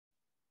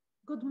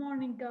Good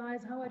morning, guys.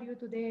 How are you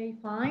today?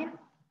 Fine.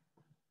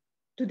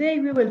 Today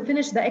we will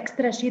finish the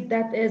extra sheet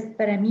that is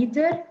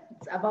parameter.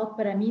 It's about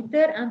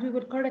parameter, and we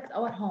will correct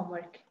our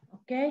homework.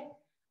 Okay.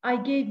 I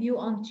gave you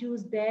on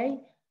Tuesday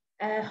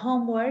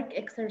homework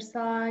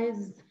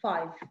exercise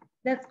 5.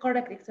 Let's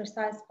correct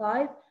exercise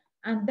 5,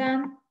 and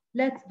then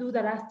let's do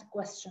the last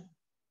question.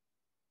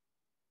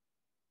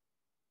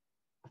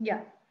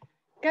 Yeah.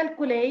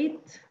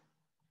 Calculate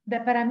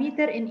the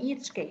parameter in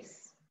each case.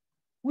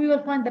 We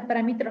will find the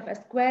parameter of a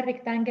square,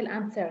 rectangle,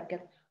 and circle.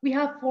 We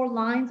have 4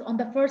 lines. On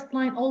the first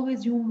line,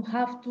 always you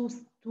have to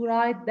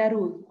write the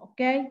rule,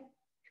 okay?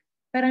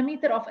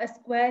 Parameter of a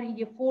square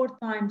here 4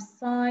 times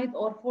side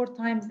or 4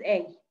 times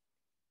a.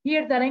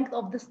 Here the length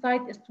of the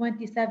side is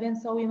 27,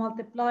 so we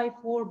multiply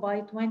 4 by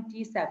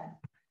 27.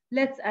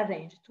 Let's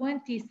arrange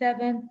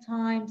 27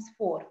 times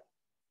 4.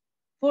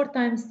 4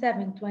 times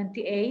 7,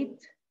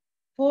 28.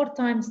 4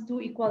 times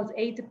 2 equals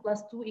 8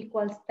 plus 2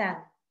 equals 10.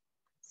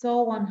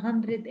 So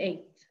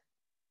 108.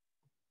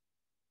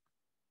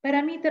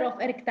 Parameter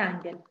of a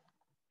rectangle,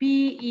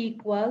 P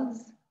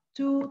equals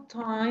 2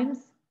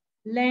 times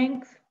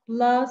length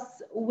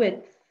plus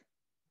width.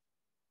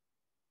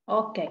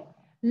 Okay,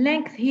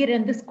 length here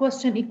in this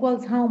question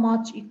equals how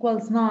much?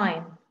 Equals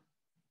 9.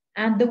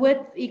 And the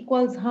width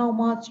equals how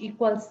much?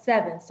 Equals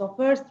 7. So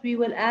first we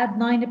will add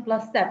 9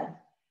 plus 7.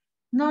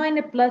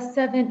 9 plus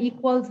 7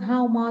 equals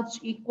how much?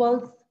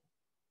 Equals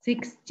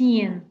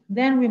 16.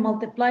 Then we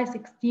multiply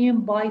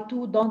 16 by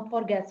 2. Don't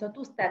forget. So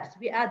 2 steps.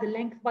 We add the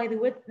length by the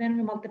width, then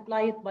we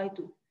multiply it by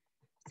 2.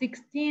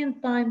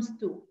 16 times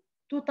 2.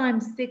 2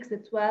 times 6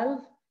 is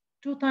 12.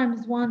 2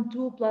 times 1,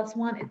 2 plus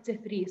 1, it's a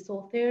 3.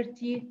 So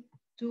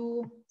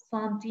 32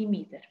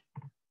 centimeter.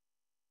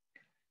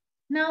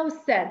 Now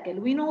circle.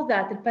 We know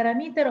that the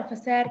parameter of a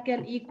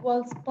circle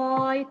equals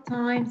pi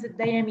times the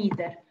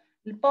diameter.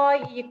 The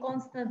pi is a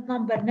constant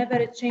number,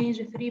 never change,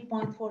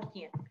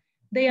 3.14.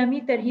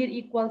 Diameter here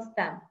equals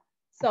 10.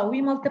 So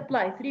we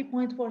multiply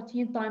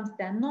 3.14 times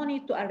 10. No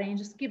need to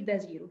arrange, skip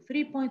the 0.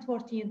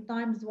 3.14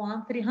 times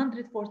 1,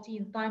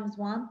 314 times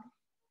 1,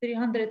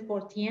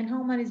 314.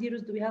 How many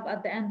zeros do we have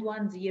at the end?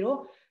 1,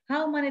 0.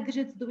 How many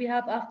digits do we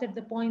have after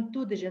the point?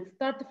 2 digits.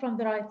 Start from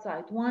the right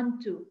side.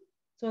 1, 2.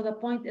 So the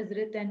point is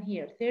written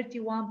here,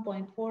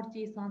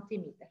 31.40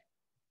 centimeter.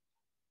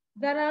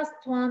 The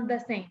last one the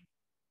same.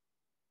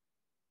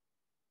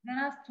 The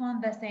last one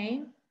the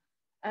same.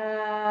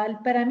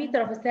 Parameter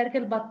of a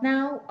circle, but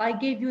now I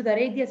gave you the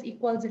radius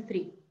equals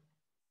 3.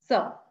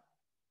 So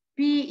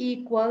P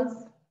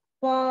equals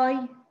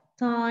pi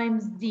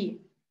times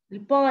D. The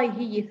pi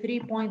here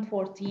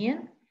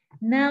 3.14.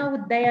 Now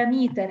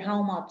diameter,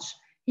 how much?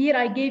 Here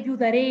I gave you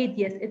the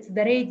radius, it's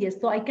the radius.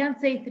 So I can't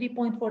say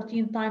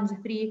 3.14 times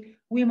 3.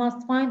 We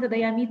must find the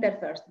diameter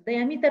first.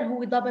 Diameter,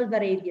 we double the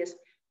radius.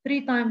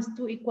 3 times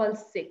 2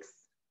 equals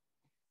 6.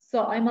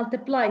 So I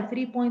multiply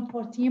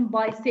 3.14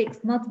 by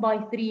 6, not by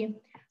 3.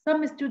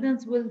 Some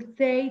students will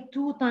say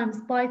 2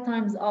 times pi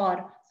times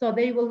r. So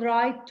they will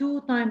write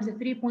 2 times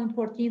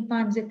 3.14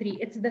 times 3.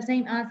 It's the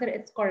same answer,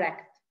 it's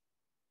correct.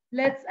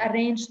 Let's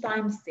arrange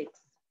times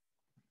 6.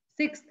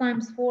 6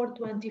 times 4,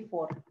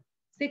 24.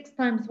 6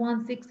 times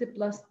 1, 6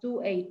 plus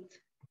 2, 8.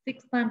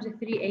 6 times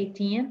 3,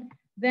 18.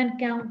 Then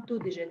count 2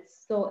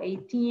 digits. So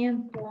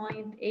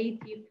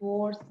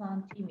 18.84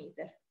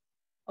 centimeter.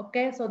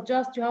 Okay, so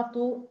just you have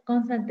to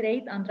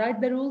concentrate and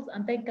write the rules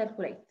and then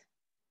calculate.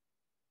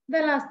 The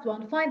last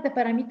one, find the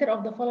parameter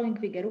of the following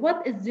figure.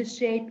 What is this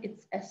shape?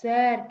 It's a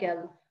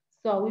circle.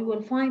 So we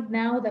will find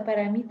now the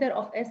parameter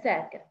of a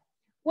circle.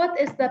 What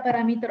is the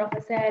parameter of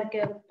a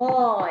circle?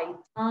 Pi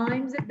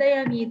times the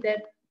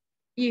diameter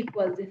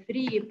equals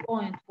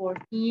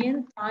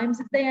 3.14 times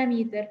the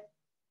diameter.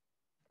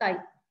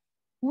 Type.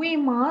 We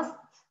must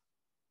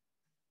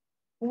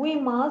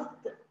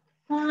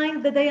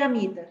find the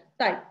diameter.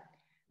 Type.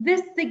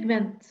 This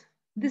segment,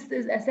 this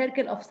is a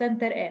circle of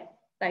center A.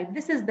 Type.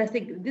 This is the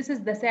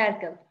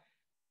circle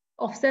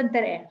of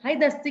center A.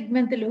 هيدا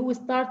السيجمنت اللي هو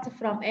starts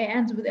from A,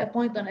 ends with a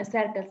point on a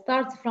circle,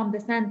 starts from the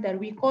center.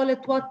 We call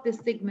it what? This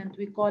segment.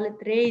 We call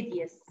it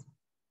radius.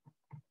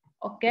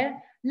 Okay.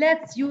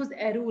 Let's use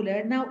a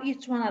ruler. Now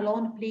each one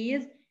alone,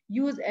 please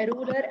use a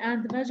ruler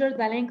and measure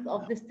the length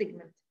of this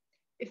segment.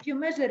 If you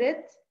measure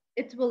it,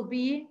 it will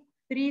be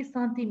 3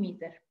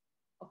 centimeter.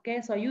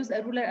 Okay, so use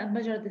a ruler and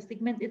measure the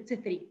segment, it's a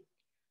 3.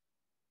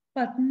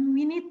 But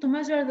we need to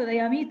measure the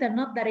diameter,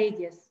 not the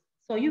radius.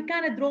 So you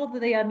can draw the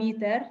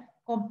diameter,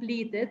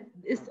 complete it.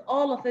 This,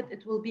 all of it,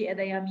 it will be a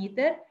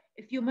diameter.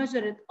 If you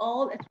measure it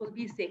all, it will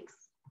be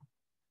 6.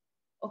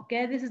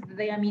 Okay, this is the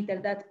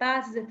diameter that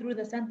passes through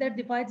the center,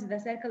 divides the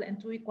circle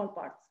into equal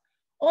parts.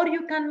 Or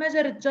you can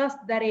measure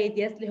just the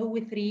radius, اللي هو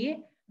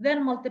 3,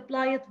 then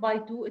multiply it by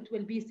 2, it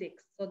will be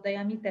 6. So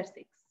diameter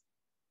 6.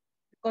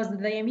 Because the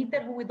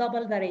diameter will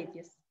double the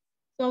radius.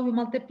 So we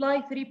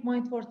multiply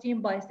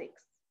 3.14 by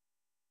 6.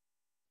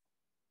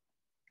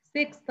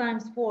 6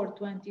 times 4,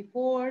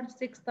 24.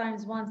 6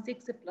 times 1,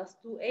 6 plus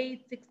 2,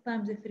 8. 6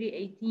 times 3,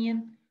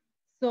 18.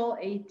 So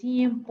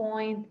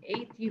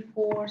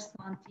 18.84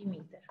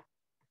 centimeter.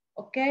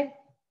 Okay?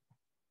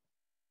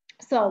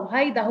 So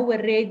هيدا هو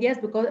الراديوس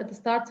because it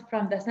starts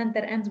from the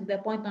center ends with a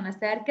point on a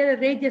circle.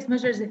 Radius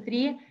measures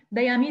 3.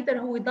 Diameter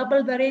هو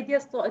double the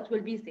radius, so it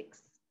will be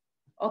 6.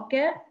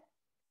 Okay?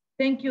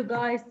 Thank you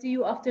guys. See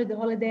you after the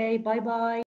holiday. Bye bye.